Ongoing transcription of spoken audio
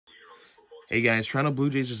Hey guys, Toronto Blue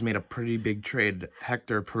Jays just made a pretty big trade.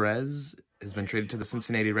 Hector Perez has been traded to the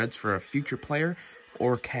Cincinnati Reds for a future player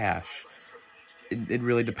or cash. It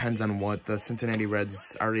really depends on what the Cincinnati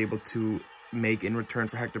Reds are able to make in return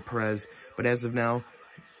for Hector Perez. But as of now,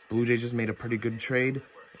 Blue Jays just made a pretty good trade.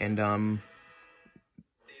 And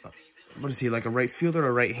what is he, like a right fielder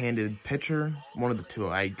or right-handed pitcher? One of the two.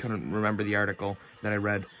 I couldn't remember the article that I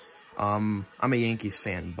read. I'm a Yankees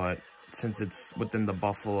fan, but since it's within the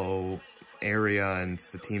Buffalo area and it's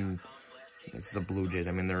the team, it's the Blue Jays.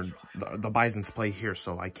 I mean, the Bisons play here,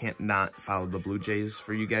 so I can't not follow the Blue Jays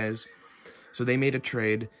for you guys. So they made a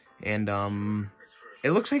trade, and it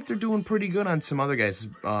looks like they're doing pretty good on some other guys.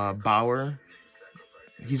 Bauer,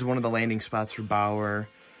 he's one of the landing spots for Bauer.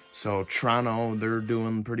 So Toronto, they're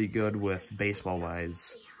doing pretty good with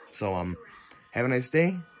baseball-wise. So have a nice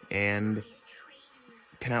day, and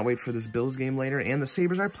cannot wait for this Bills game later. And the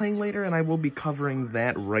Sabres are playing later, and I will be covering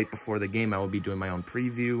that right before the game. I will be doing my own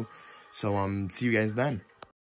preview. So see you guys then.